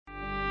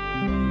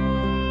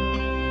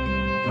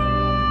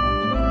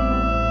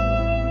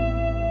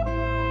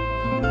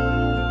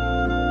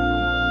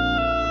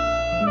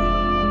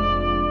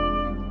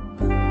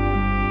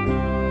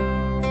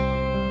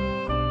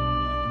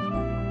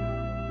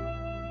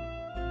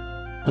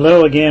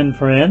Hello again,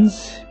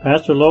 friends.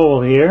 Pastor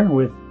Lowell here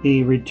with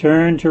the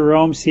Return to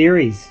Rome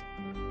series.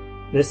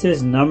 This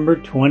is number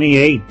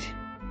 28.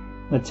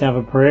 Let's have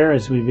a prayer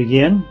as we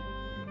begin.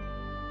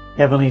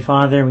 Heavenly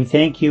Father, we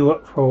thank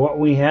you for what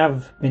we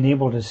have been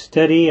able to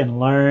study and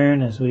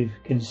learn as we've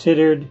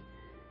considered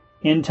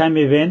end-time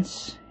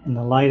events in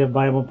the light of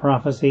Bible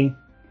prophecy,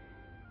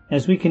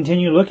 as we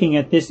continue looking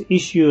at this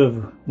issue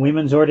of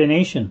women's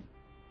ordination.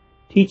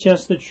 Teach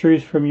us the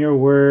truth from your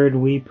word,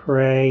 we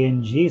pray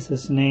in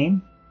Jesus'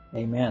 name.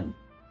 Amen.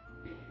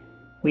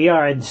 We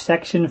are in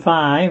section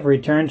 5,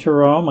 Return to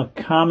Rome, a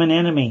common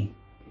enemy,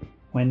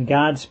 when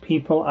God's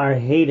people are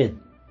hated.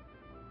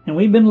 And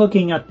we've been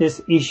looking at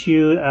this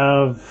issue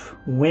of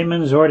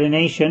women's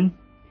ordination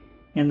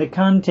in the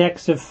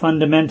context of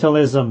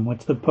fundamentalism,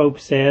 which the Pope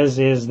says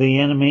is the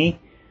enemy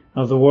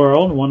of the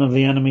world, one of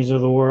the enemies of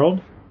the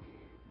world.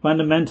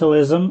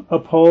 Fundamentalism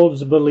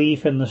upholds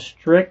belief in the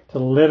strict,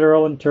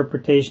 literal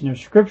interpretation of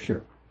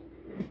Scripture.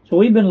 So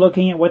we've been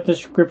looking at what the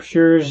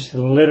Scriptures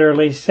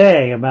literally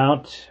say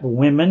about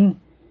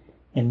women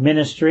in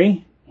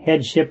ministry,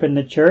 headship in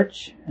the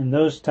church, and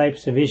those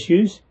types of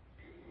issues.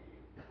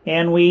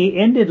 And we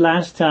ended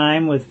last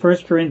time with 1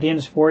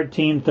 Corinthians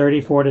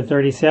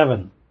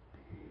 14:34-37,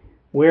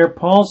 where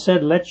Paul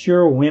said, "Let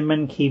your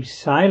women keep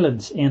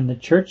silence in the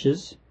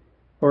churches,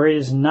 for it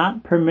is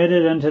not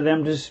permitted unto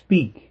them to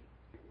speak,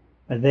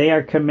 but they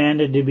are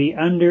commanded to be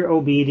under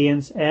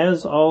obedience,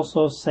 as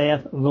also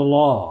saith the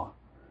law."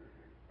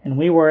 And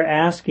we were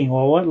asking,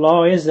 well, what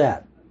law is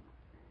that?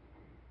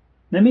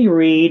 Let me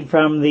read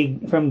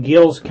from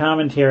Gill's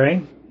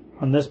commentary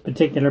on this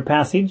particular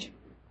passage,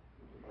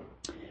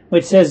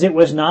 which says, "It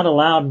was not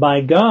allowed by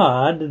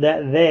God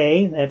that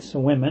they," that's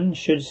women,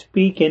 "should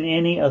speak in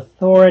any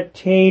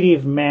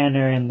authoritative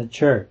manner in the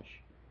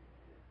church.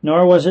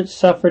 Nor was it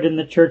suffered in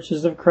the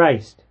churches of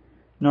Christ,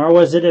 nor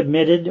was it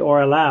admitted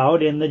or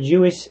allowed in the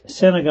Jewish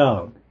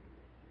synagogue."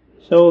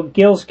 So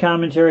Gill's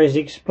commentary is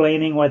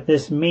explaining what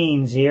this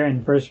means here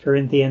in 1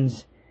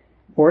 Corinthians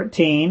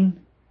 14,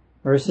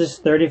 verses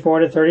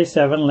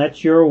 34-37.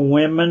 "Let your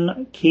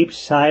women keep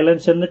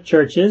silence in the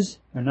churches."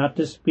 They're not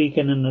to speak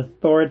in an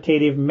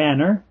authoritative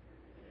manner.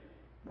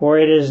 "For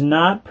it is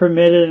not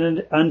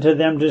permitted unto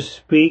them to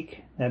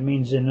speak," that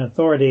means in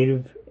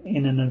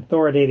an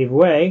authoritative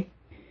way,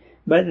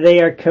 "but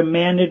they are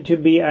commanded to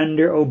be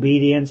under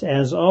obedience,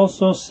 as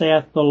also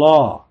saith the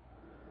law."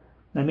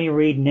 Let me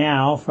read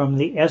now from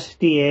the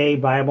SDA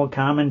Bible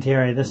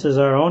Commentary. This is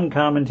our own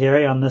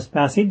commentary on this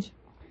passage.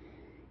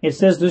 It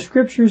says, "The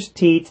Scriptures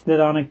teach that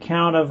on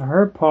account of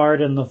her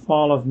part in the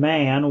fall of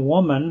man,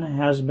 woman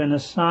has been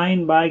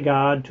assigned by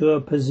God to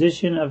a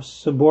position of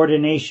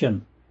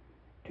subordination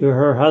to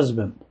her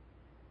husband.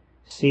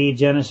 See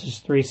Genesis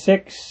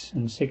 3:6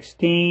 and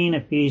 16,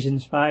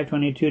 Ephesians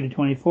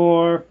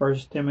 5:22-24,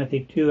 1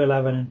 Timothy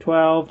 2:11 and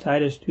 12,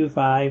 Titus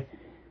 2:5,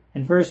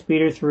 and 1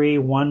 Peter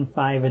 3:1,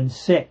 5, and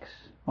 6.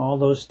 All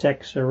those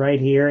texts are right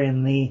here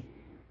in the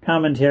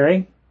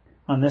commentary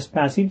on this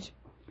passage,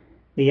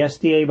 the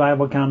SDA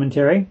Bible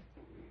Commentary.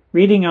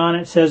 Reading on,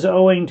 it says,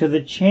 "Owing to the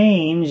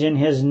change in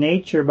his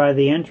nature by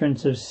the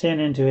entrance of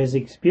sin into his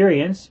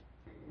experience,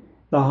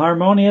 the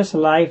harmonious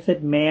life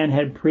that man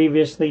had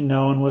previously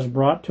known was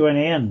brought to an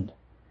end.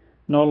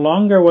 No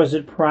longer was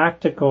it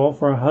practical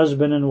for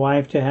husband and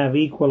wife to have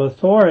equal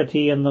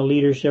authority in the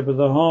leadership of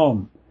the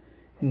home.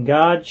 And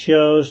God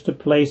chose to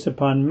place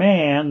upon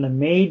man the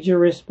major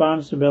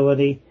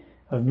responsibility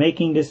of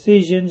making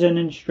decisions and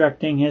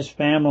instructing his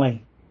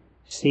family."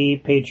 See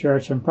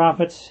Patriarchs and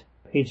Prophets,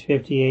 page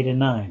 58 and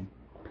 9.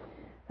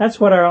 That's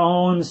what our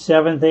own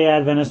Seventh-day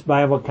Adventist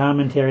Bible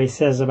Commentary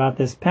says about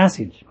this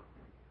passage.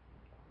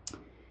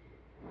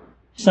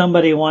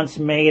 Somebody once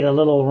made a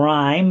little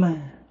rhyme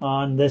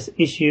on this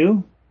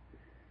issue.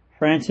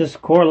 Francis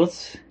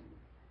Corliss,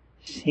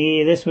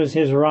 this was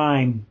his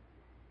rhyme.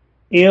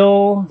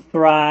 "Ill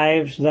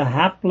thrives the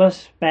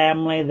hapless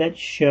family that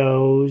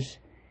shows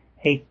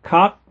a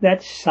cock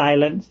that's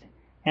silent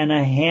and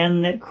a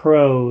hen that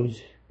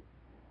crows.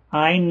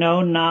 I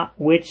know not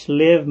which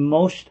live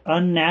most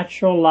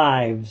unnatural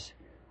lives,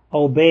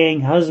 obeying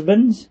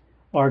husbands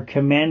or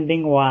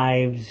commanding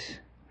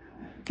wives."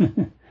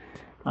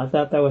 I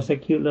thought that was a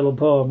cute little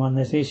poem on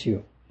this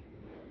issue.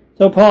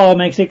 So Paul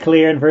makes it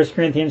clear in 1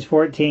 Corinthians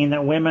 14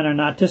 that women are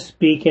not to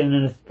speak in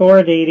an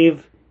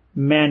authoritative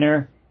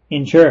manner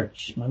in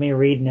church. Let me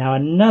read now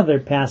another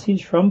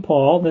passage from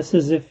Paul. This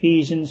is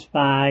Ephesians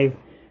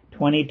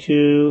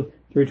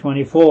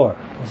 5:22-24.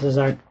 This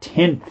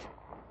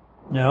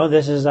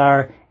is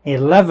our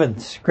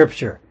 11th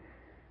scripture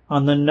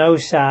on the no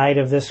side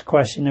of this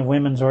question of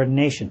women's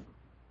ordination.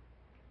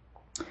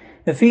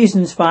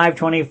 Ephesians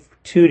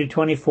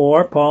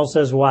 5:22-24, Paul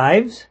says,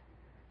 "Wives,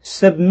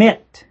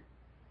 submit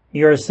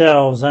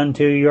yourselves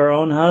unto your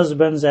own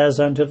husbands as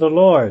unto the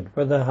Lord.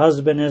 For the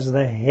husband is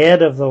the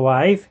head of the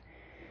wife,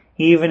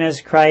 even as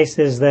Christ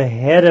is the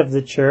head of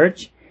the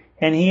church,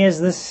 and he is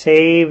the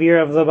Savior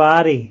of the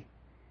body."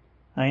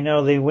 I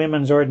know the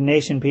women's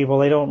ordination people,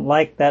 they don't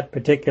like that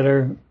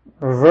particular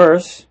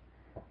verse.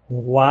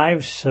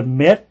 Wives,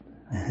 submit.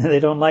 They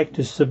don't like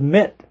to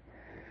submit.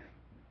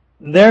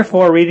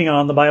 Therefore, reading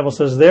on, the Bible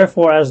says,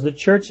 therefore, as the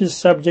church is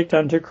subject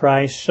unto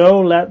Christ, so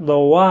let the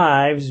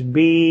wives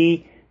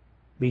be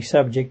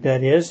subject,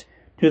 that is,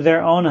 to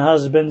their own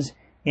husbands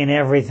in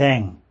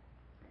everything.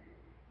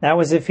 That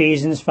was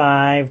Ephesians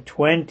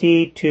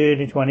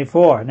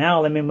 5:22-24.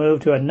 Now let me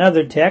move to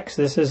another text.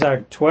 This is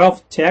our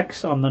 12th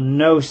text on the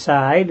no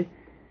side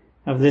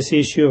of this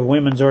issue of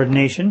women's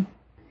ordination.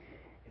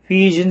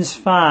 Ephesians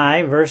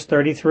 5, verse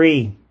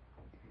 33.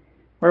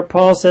 Where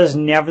Paul says,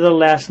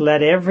 nevertheless,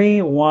 let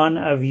every one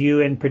of you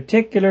in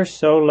particular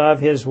so love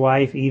his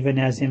wife even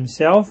as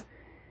himself,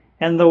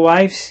 and the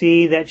wife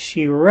see that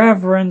she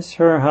reverence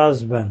her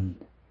husband.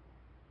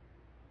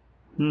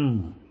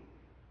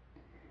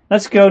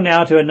 Let's go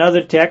now to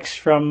another text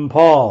from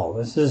Paul.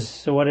 This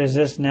is, what is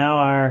this now?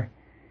 Our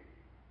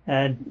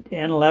 10,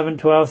 11,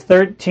 12,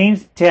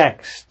 13th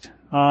text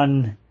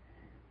on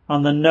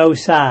the no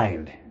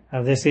side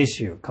of this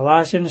issue.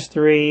 Colossians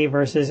 3,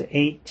 verses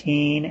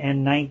 18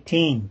 and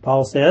 19.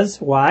 Paul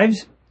says,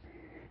 wives,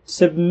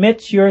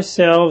 submit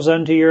yourselves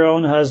unto your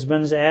own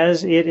husbands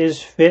as it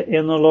is fit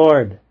in the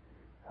Lord.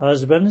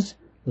 Husbands,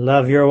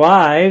 love your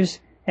wives,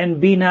 and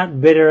be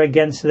not bitter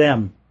against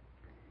them.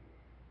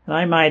 And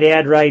I might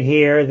add right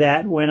here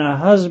that when a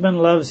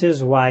husband loves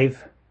his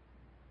wife,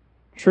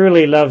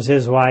 truly loves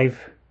his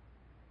wife,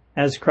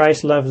 as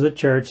Christ loves the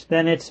church,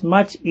 then it's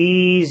much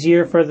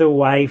easier for the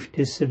wife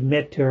to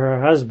submit to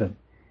her husband.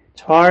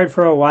 It's hard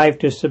for a wife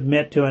to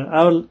submit to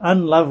an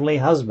unlovely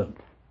husband.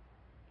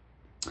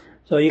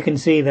 So you can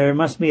see there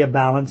must be a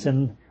balance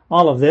in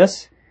all of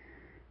this.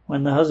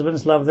 When the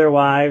husbands love their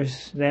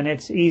wives, then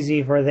it's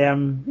easier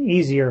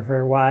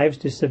for wives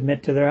to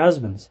submit to their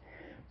husbands.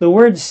 The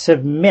word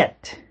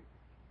submit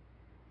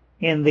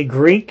in the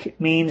Greek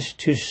means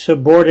to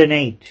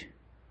subordinate,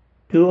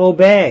 to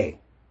obey,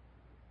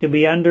 to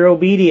be under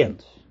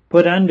obedience,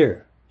 put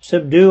under,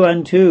 subdue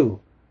unto,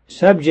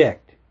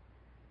 subject,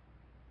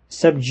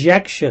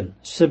 subjection,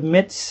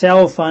 submit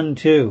self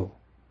unto.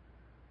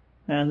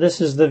 And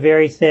this is the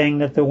very thing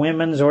that the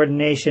women's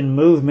ordination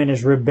movement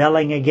is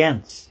rebelling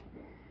against.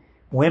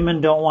 Women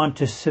don't want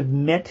to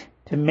submit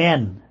to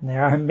men.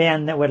 There are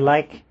men that would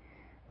like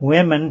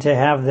women to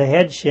have the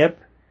headship.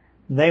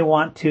 They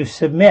want to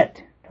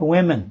submit to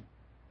women,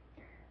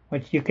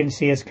 which you can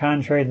see is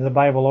contrary to the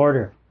Bible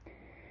order.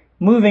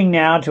 Moving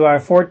now to our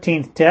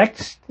 14th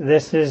text.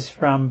 This is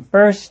from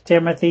 1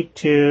 Timothy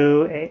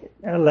 2,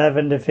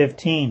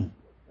 11-15.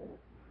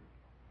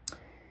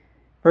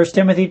 1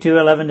 Timothy 2,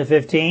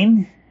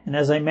 11-15. And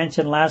as I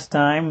mentioned last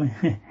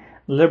time,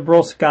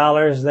 liberal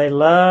scholars, they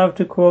love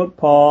to quote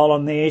Paul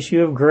on the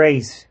issue of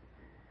grace.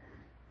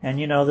 And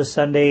you know, the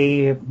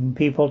Sunday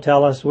people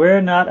tell us,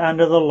 we're not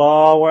under the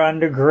law, we're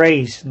under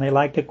grace. And they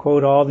like to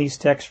quote all these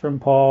texts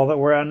from Paul that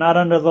we're not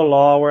under the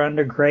law, we're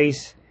under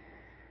grace,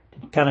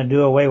 to kind of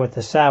do away with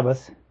the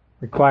Sabbath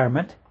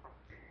requirement.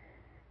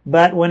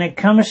 But when it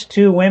comes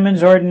to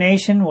women's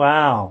ordination,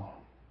 wow,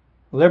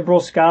 liberal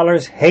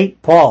scholars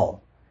hate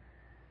Paul,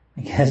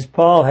 because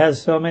Paul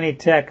has so many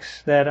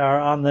texts that are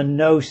on the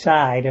no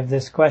side of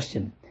this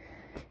question.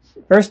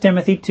 1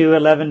 Timothy 2,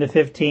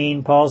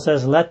 11-15, Paul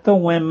says, let the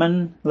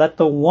woman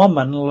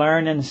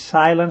learn in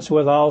silence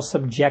with all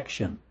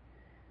subjection.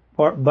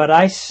 But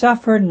I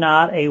suffer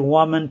not a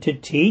woman to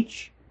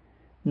teach,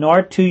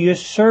 nor to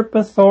usurp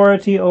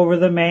authority over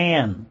the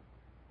man,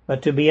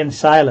 but to be in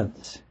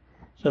silence.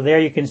 So there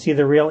you can see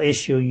the real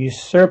issue,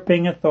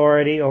 usurping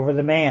authority over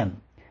the man.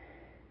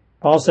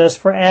 Paul says,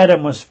 for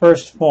Adam was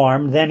first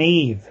formed, then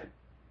Eve.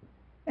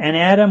 And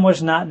Adam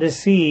was not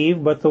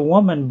deceived, but the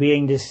woman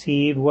being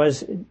deceived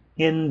was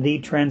in the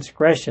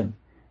transgression.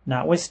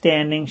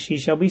 Notwithstanding, she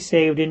shall be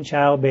saved in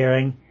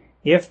childbearing,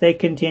 if they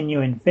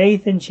continue in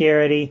faith and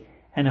charity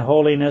and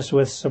holiness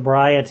with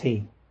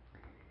sobriety.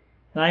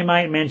 And I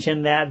might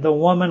mention that the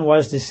woman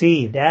was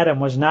deceived.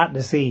 Adam was not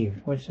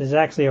deceived, which is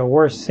actually a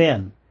worse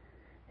sin.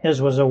 His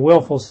was a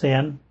willful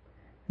sin.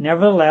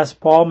 Nevertheless,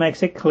 Paul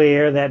makes it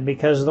clear that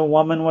because the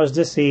woman was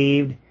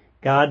deceived,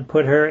 God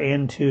put her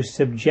into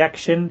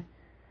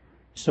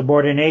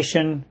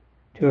subordination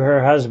to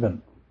her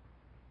husband.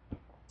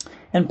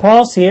 And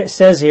Paul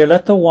says here,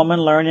 let the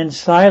woman learn in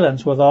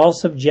silence with all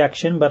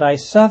subjection, but I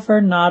suffer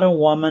not a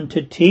woman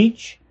to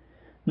teach,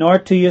 nor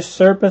to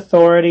usurp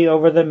authority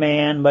over the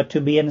man, but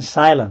to be in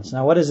silence.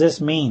 Now what does this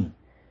mean?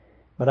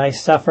 But I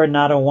suffer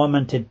not a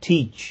woman to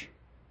teach.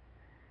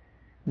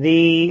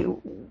 The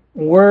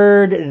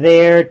word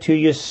there, to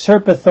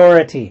usurp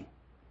authority,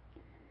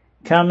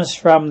 comes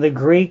from the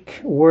Greek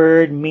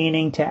word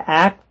meaning to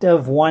act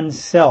of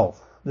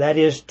oneself, that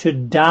is, to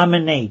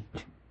dominate.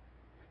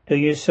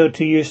 So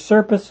to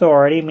usurp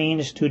authority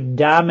means to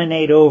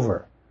dominate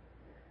over.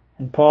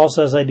 And Paul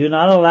says, I do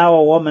not allow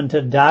a woman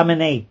to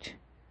dominate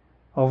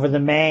over the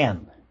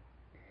man.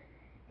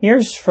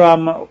 Here's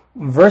from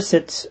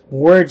Versit's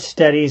Word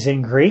Studies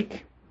in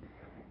Greek,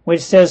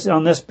 which says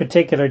on this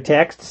particular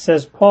text,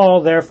 says,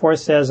 Paul therefore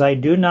says, I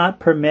do not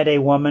permit a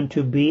woman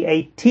to be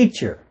a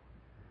teacher.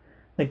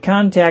 The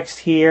context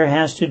here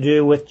has to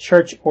do with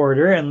church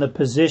order and the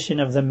position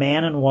of the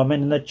man and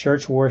woman in the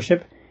church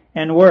worship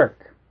and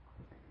work.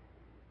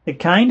 The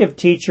kind of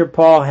teacher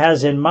Paul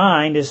has in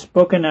mind is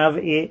spoken of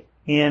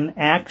in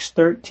Acts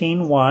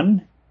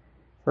 13:1,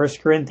 1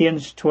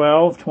 Corinthians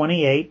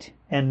 12:28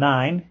 and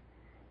 9,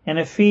 and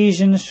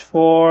Ephesians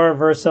 4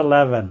 verse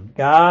 11.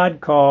 God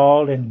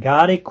called and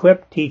God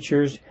equipped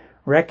teachers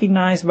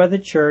recognized by the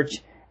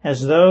church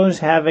as those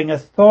having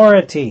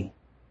authority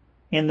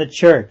in the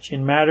church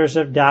in matters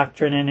of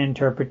doctrine and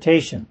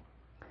interpretation.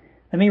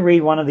 Let me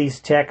read one of these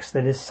texts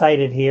that is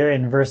cited here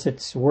in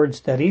Verset's Word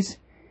Studies,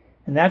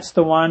 and that's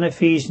the one,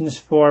 Ephesians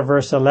 4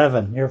 verse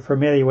 11. You're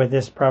familiar with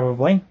this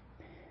probably,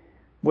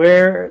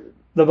 where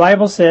the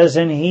Bible says,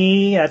 "And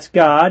he," that's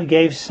God,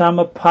 "gave some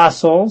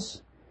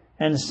apostles,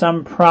 and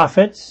some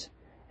prophets,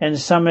 and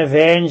some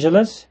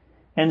evangelists,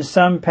 and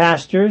some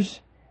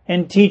pastors,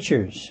 and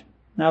teachers."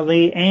 Now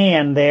the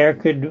 "and" there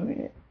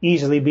could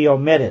easily be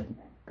omitted,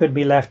 could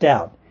be left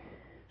out.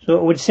 So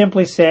it would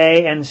simply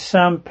say, "and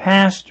some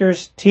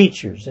pastors,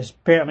 teachers."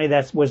 Apparently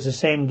that was the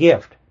same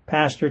gift.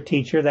 Pastor,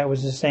 teacher, that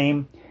was the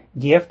same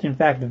gift. In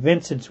fact,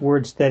 Vincent's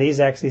Word Studies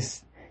actually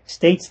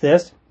states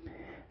this.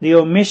 The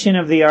omission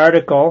of the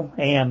article,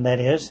 "and," that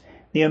is,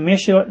 the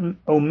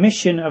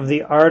omission of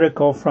the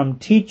article from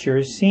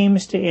teachers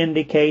seems to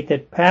indicate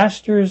that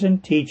pastors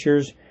and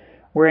teachers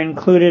were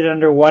included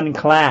under one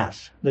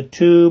class. The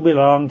two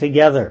belong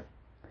together.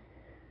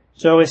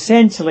 So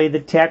essentially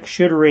the text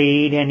should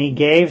read, "And he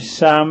gave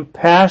some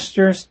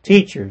pastors,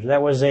 teachers."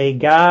 That was a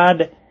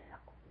God-given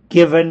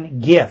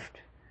gift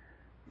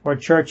for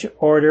church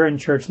order and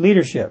church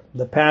leadership.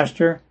 The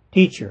pastor,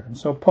 teacher. And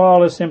so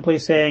Paul is simply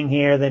saying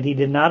here that he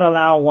did not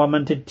allow a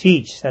woman to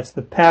teach. That's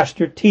the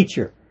pastor,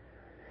 teacher.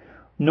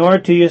 Nor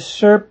to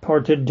usurp or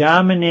to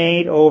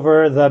dominate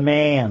over the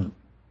man.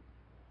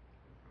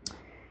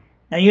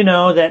 Now you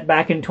know that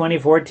back in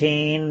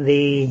 2014,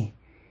 the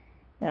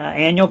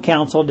annual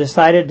council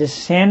decided to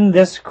send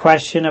this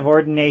question of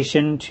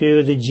ordination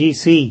to the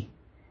GC.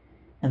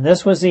 And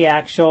this was the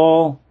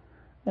actual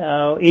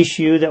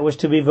issue that was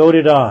to be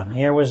voted on.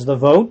 Here was the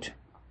vote.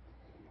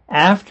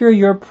 "After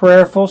your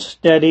prayerful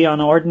study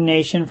on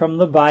ordination from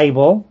the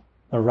Bible,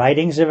 the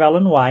writings of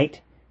Ellen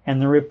White,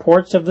 and the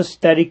reports of the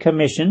study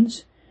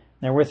commissions,"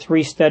 there were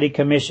 3 study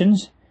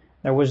commissions.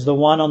 There was the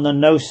one on the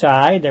no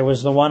side, there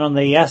was the one on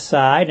the yes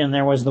side, and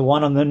there was the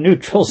one on the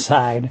neutral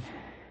side.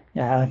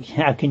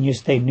 How can you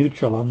stay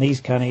neutral on these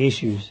kind of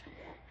issues?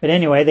 But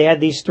anyway, they had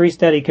these 3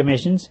 study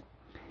commissions.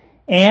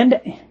 And,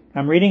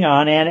 I'm reading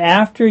on, "And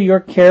after your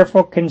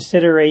careful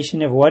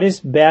consideration of what is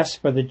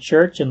best for the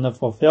church and the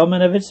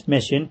fulfillment of its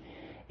mission,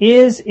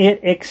 is it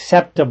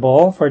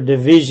acceptable for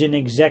division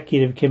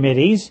executive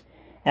committees,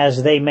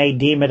 as they may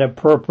deem it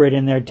appropriate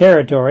in their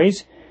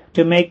territories,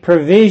 to make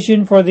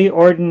provision for the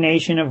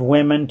ordination of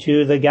women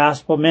to the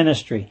gospel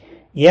ministry?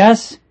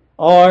 Yes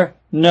or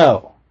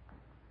no?"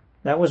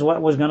 That was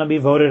what was going to be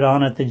voted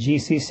on at the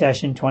GC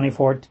session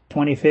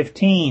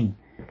 2015.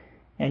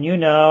 And you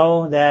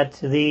know that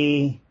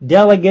the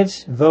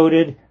delegates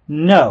voted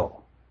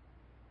no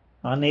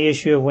on the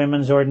issue of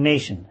women's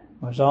ordination.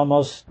 It was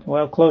almost,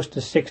 close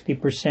to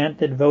 60%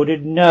 that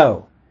voted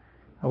no.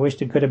 I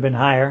wished it could have been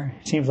higher.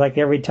 It seems like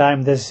every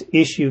time this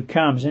issue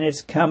comes, and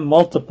it's come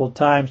multiple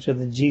times to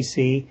the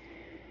GC,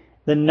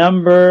 the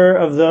number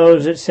of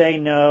those that say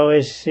no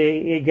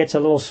it gets a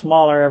little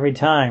smaller every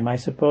time. I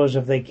suppose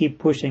if they keep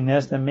pushing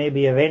this, then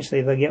maybe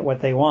eventually they'll get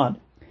what they want.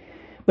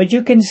 But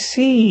you can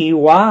see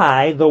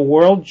why the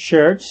world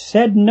church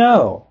said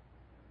no.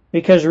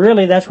 Because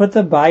really that's what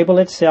the Bible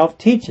itself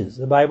teaches.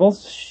 The Bible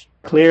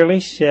clearly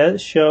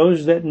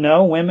shows that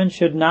no, women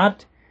should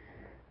not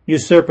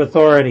usurp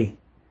authority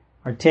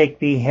or take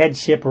the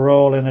headship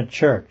role in a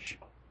church.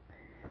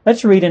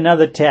 Let's read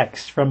another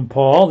text from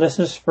Paul. This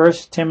is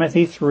 1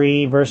 Timothy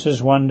 3,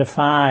 verses 1 to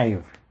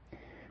 5,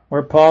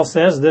 where Paul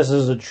says, "This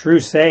is a true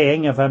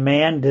saying, if a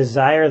man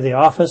desire the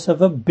office of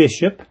a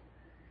bishop,"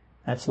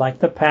 that's like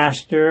the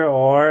pastor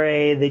or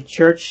the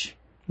church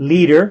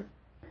leader,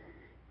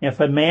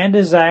 "if a man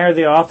desire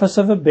the office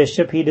of a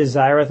bishop, he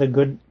desireth a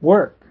good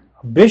work.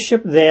 A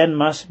bishop then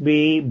must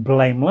be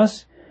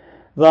blameless,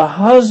 the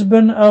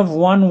husband of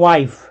one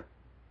wife,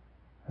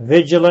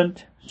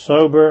 vigilant,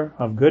 sober,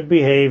 of good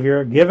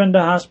behavior, given to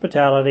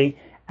hospitality,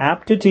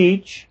 apt to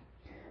teach,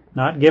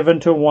 not given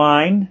to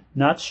wine,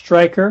 not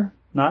striker,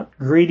 not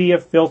greedy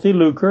of filthy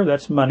lucre,"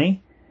 that's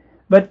money,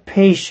 "but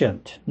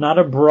patient, not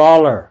a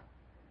brawler,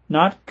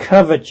 not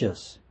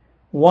covetous,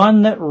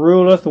 one that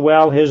ruleth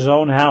well his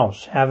own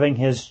house, having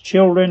his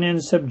children in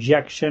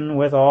subjection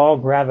with all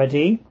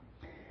gravity.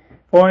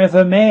 For if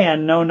a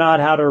man know not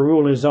how to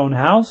rule his own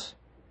house,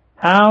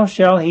 how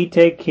shall he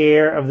take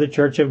care of the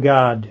church of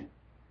God?"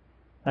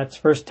 That's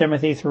 1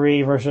 Timothy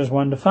 3, verses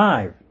 1 to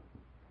 5.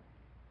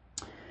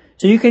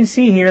 So you can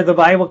see here the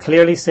Bible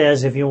clearly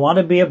says if you want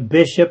to be a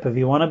bishop, if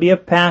you want to be a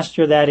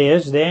pastor, that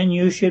is, then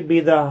you should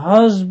be the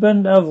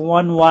husband of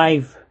one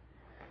wife.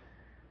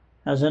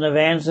 As an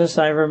evangelist,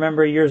 I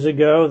remember years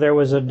ago there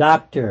was a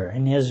doctor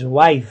and his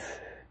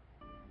wife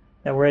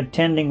that were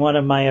attending one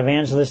of my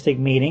evangelistic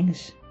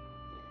meetings.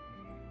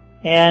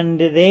 And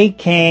they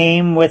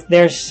came with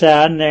their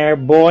son. Their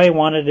boy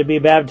wanted to be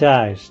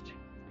baptized.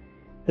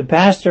 The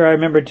pastor, I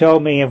remember,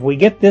 told me, if we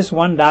get this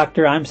one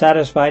doctor, I'm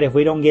satisfied if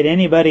we don't get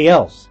anybody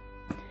else.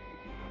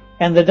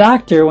 And the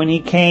doctor, when he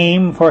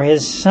came for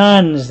his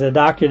sons, the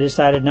doctor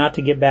decided not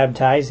to get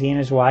baptized, he and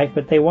his wife,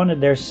 but they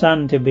wanted their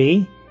son to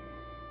be.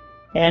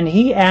 And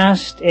he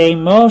asked a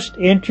most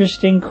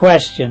interesting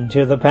question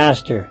to the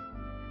pastor.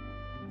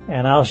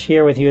 And I'll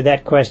share with you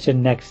that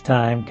question next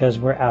time because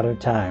we're out of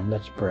time.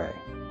 Let's pray.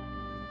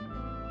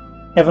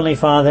 Heavenly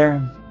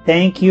Father,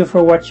 thank you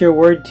for what your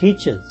word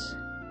teaches.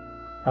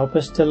 Help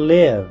us to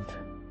live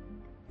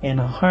in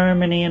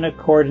harmony and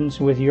accordance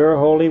with your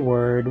holy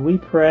word. We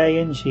pray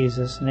in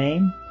Jesus'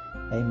 name.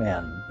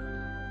 Amen.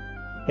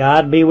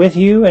 God be with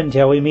you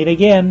until we meet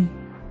again.